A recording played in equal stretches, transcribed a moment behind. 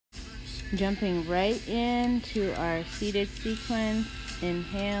Jumping right into our seated sequence,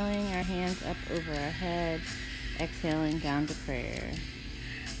 inhaling, our hands up over our head, exhaling down to prayer.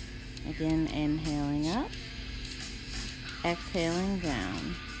 Again, inhaling up, exhaling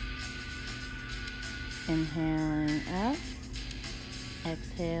down. Inhaling up,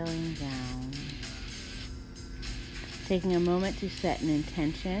 exhaling down. Taking a moment to set an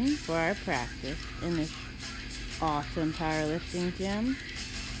intention for our practice in this awesome powerlifting gym.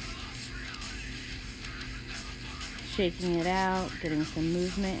 Shaking it out, getting some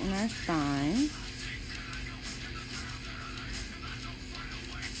movement in our spine.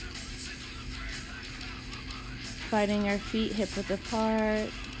 Finding our feet hip width apart,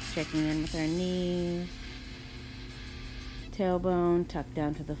 checking in with our knees. Tailbone tucked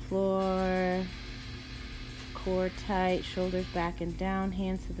down to the floor. Core tight, shoulders back and down,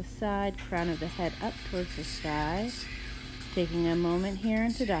 hands to the side, crown of the head up towards the sky. Taking a moment here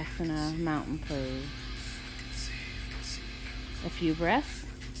in Tadasana, mountain pose. A few breaths.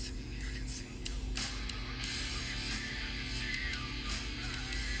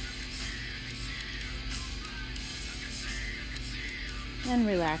 And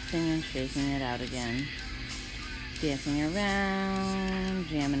relaxing and shaking it out again. Dancing around,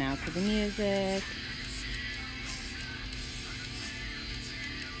 jamming out to the music.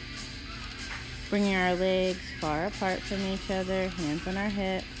 Bringing our legs far apart from each other, hands on our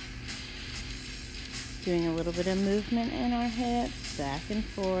hips. Doing a little bit of movement in our hips, back and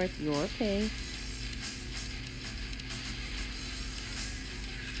forth, your pace.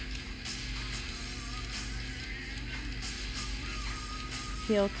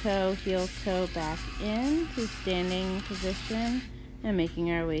 Heel toe back into standing position and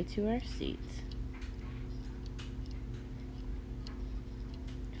making our way to our seats.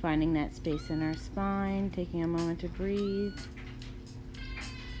 Finding that space in our spine, taking a moment to breathe.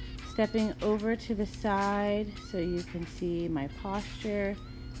 Stepping over to the side so you can see my posture,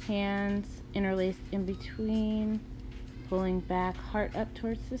 hands interlaced in between, pulling back, heart up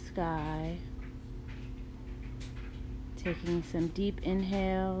towards the sky. Taking some deep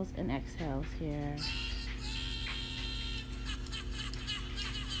inhales and exhales here.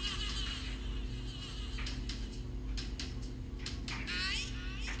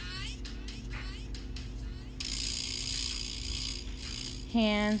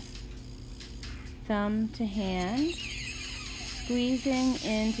 Hands thumb to hand, squeezing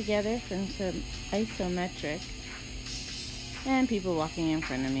in together from some isometrics, and people walking in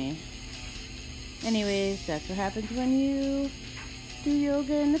front of me. Anyways, that's what happens when you do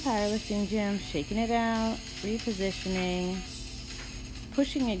yoga in the powerlifting gym, shaking it out, repositioning,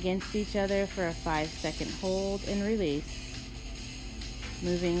 pushing against each other for a 5-second hold and release,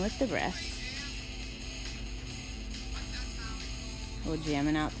 moving with the breath. We're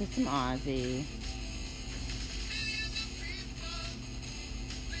jamming out to some Aussie.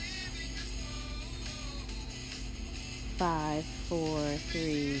 Five, 4,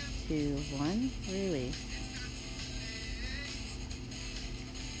 3, 2, 1, release.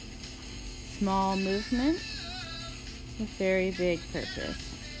 Small movement with very big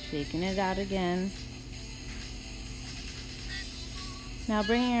purpose. Shaking it out again. Now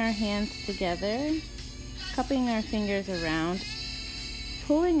bringing our hands together, cupping our fingers around,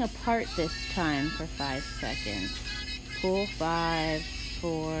 pulling apart this time for 5 seconds. Pull 5,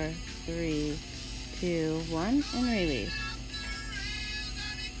 4, 3, 2, 1, and release.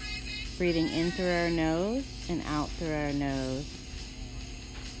 Breathing in through our nose and out through our nose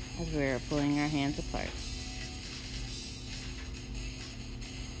as we're pulling our hands apart.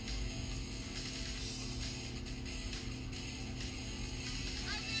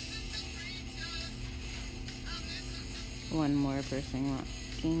 One more person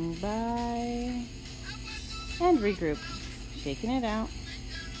walking by. And regroup. Shaking it out.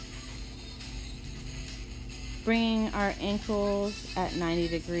 Bringing our ankles at 90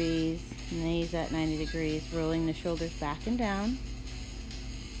 degrees, knees at 90 degrees, rolling the shoulders back and down.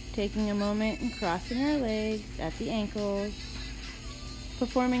 Taking a moment and crossing our legs at the ankles.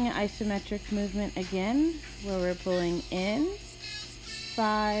 Performing an isometric movement again, where we're pulling in.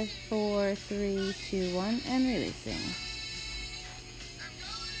 5, 4, 3, 2, 1, and releasing.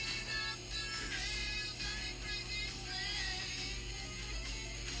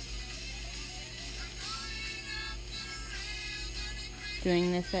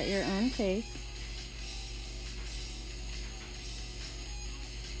 Doing this at your own pace.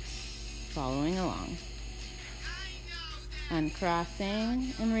 Following along.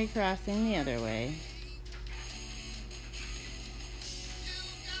 Uncrossing and recrossing the other way.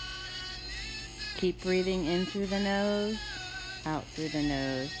 Keep breathing in through the nose, out through the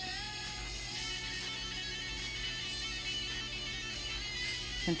nose.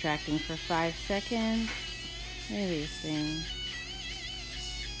 Contracting for 5 seconds, releasing.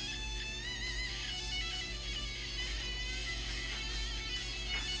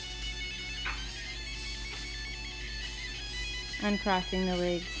 Uncrossing the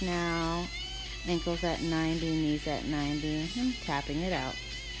legs now, ankles at 90, knees at 90, and tapping it out.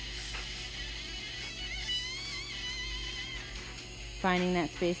 Finding that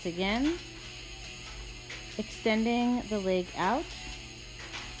space again, extending the leg out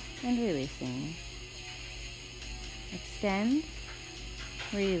and releasing. Extend,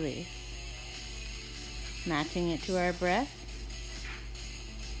 release. Matching it to our breath.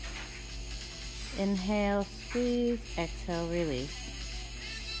 Inhale, squeeze, exhale, release.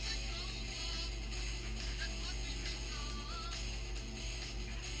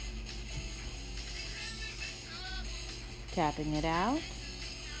 Tapping it out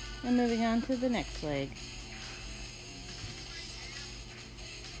and moving on to the next leg.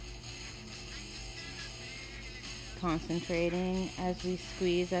 Concentrating as we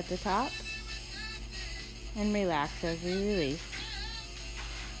squeeze at the top and relax as we release.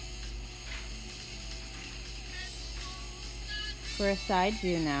 For a side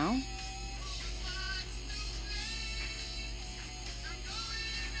view now.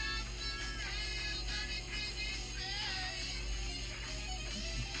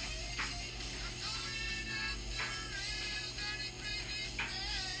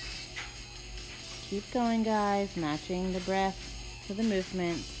 Keep going, guys, matching the breath to the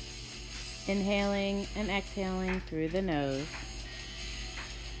movement. Inhaling and exhaling through the nose.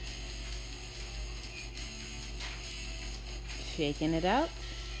 Shaking it out.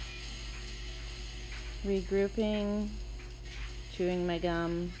 Regrouping. Chewing my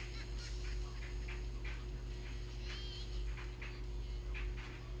gum.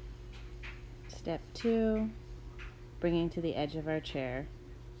 Step 2, bringing to the edge of our chair.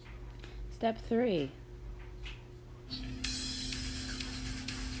 Step 3,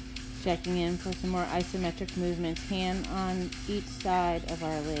 checking in for some more isometric movements, hand on each side of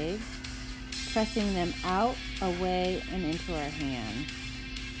our legs, pressing them out, away, and into our hands.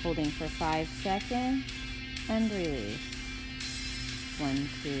 Holding for 5 seconds, and release. 1,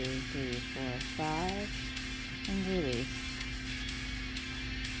 2, 3, 4, 5, and release.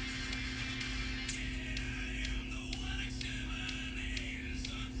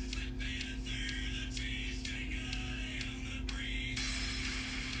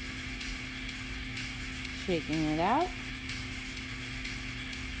 Shaking it out.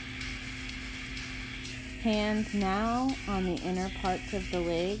 Hands now on the inner parts of the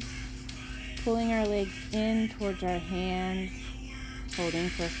legs, pulling our legs in towards our hands, holding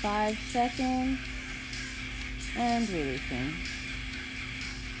for 5 seconds, and releasing.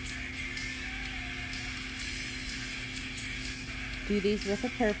 Do these with a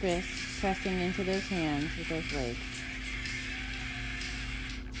purpose, pressing into those hands with those legs.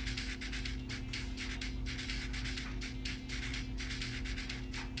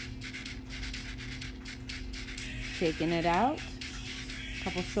 Shaking it out.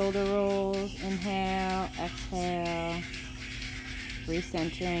 Couple shoulder rolls. Inhale, exhale.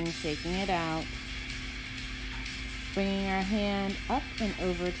 Recentering, shaking it out. Bringing our hand up and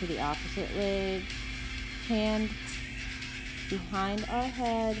over to the opposite leg. Hand behind our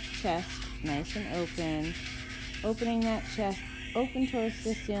head, chest nice and open. Opening that chest open towards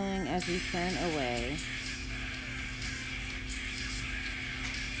the ceiling as we turn away.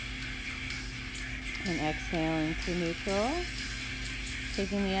 And exhaling to neutral.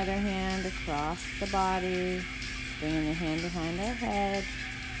 Taking the other hand across the body. Bringing the hand behind our head.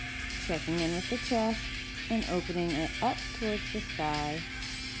 Checking in with the chest. And opening it up towards the sky.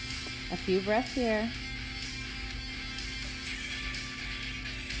 A few breaths here.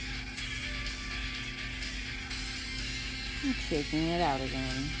 And shaking it out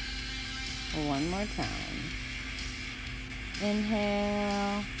again. One more time.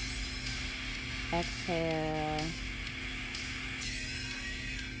 Inhale. Exhale.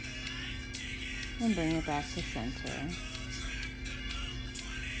 And bring it back to center.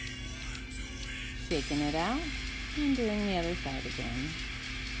 Shaking it out and doing the other side again.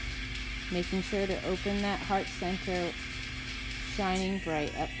 Making sure to open that heart center, shining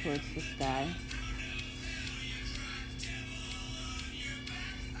bright up towards the sky.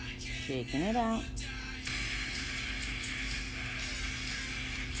 Shaking it out.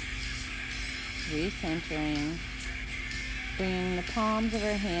 Recentering, bringing the palms of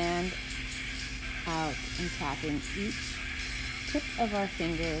our hand out and tapping each tip of our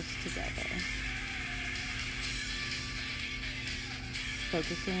fingers together.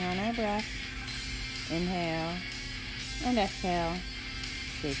 Focusing on our breath. Inhale and exhale.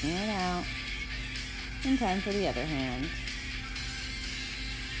 shaking it out. And time for the other hand.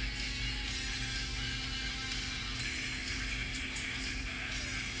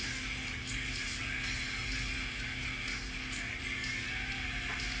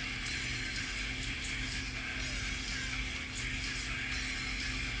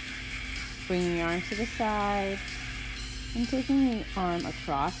 Bringing your arms to the side and taking the arm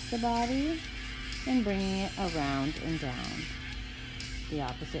across the body and bringing it around and down. The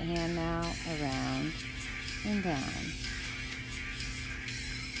opposite hand now, around and down.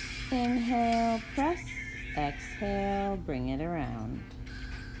 Inhale, press. Exhale, bring it around.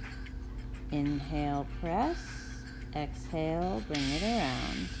 Inhale, press. Exhale, bring it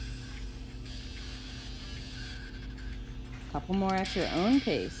around. Couple more at your own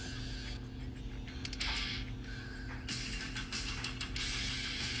pace.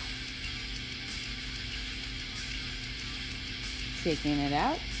 Shaking it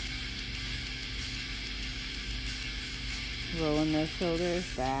out. Rolling those shoulders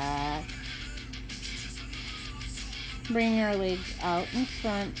back. Bring our legs out in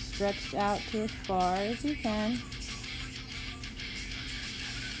front, stretched out to as far as you can.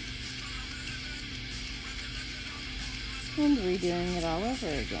 And redoing it all over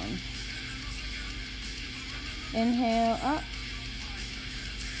again. Inhale up.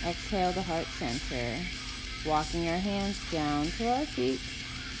 Exhale to heart center. Walking our hands down to our feet.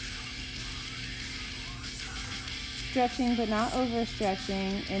 Stretching but not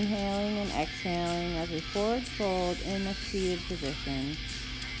overstretching. Inhaling and exhaling as we forward fold in a seated position.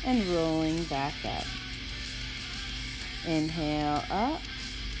 And rolling back up. Inhale up.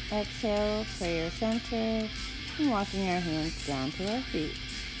 Exhale, prayer center. And walking our hands down to our feet.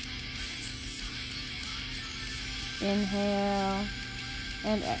 Inhale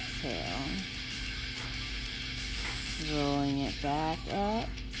and exhale. Rolling it back up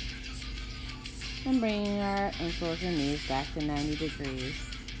and bringing our ankles and knees back to 90 degrees.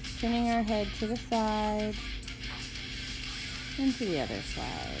 Turning our head to the side and to the other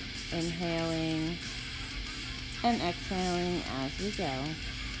side. Inhaling and exhaling as we go.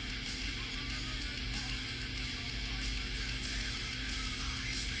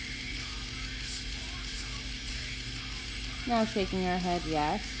 Now shaking our head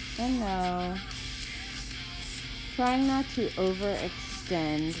yes and no. Trying not to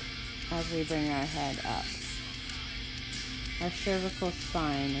overextend as we bring our head up. Our cervical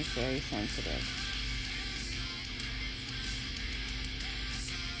spine is very sensitive.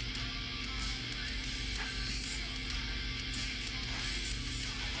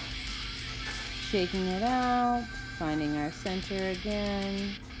 Shaking it out, finding our center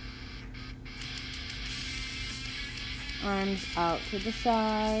again. Arms out to the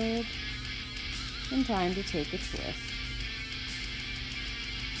side. And time to take a twist.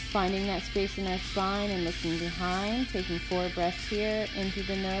 Finding that space in our spine and looking behind, taking 4 breaths here, in through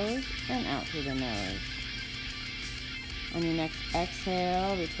the nose and out through the nose. On your next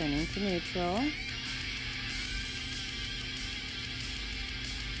exhale, returning to neutral.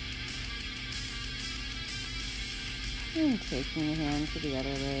 And taking the hand to the other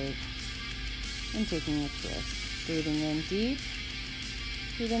leg and taking a twist. Breathing in deep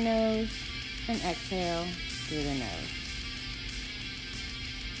through the nose. And exhale through the nose.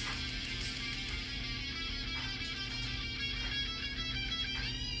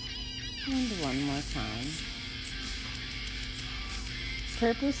 And one more time.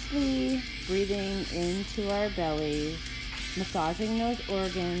 Purposely breathing into our bellies, massaging those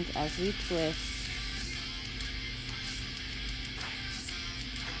organs as we twist.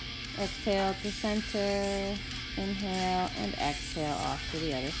 Exhale to center, inhale, and exhale off to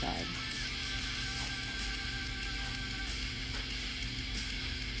the other side.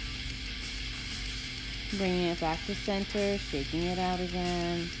 Bringing it back to center, shaking it out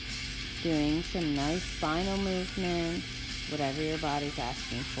again, doing some nice spinal movements, whatever your body's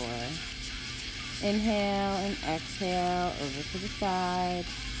asking for. Inhale and exhale over to the side.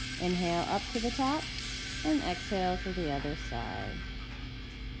 Inhale up to the top and exhale to the other side.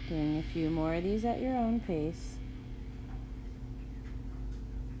 Doing a few more of these at your own pace.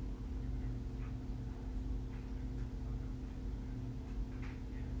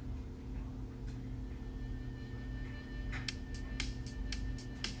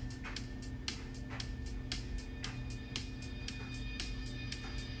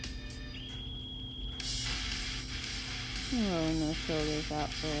 Rolling those shoulders out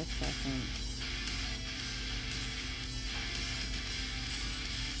for a second.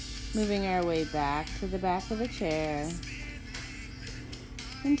 Moving our way back to the back of the chair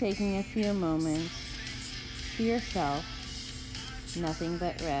and taking a few moments to yourself Nothing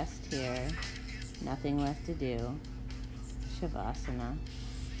but rest here. Nothing left to do. Shavasana.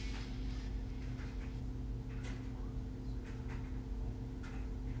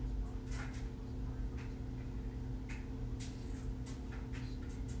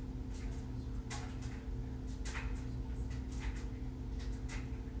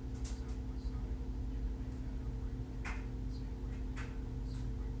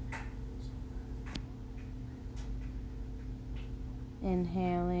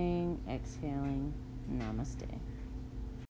 Inhaling, exhaling. Namaste.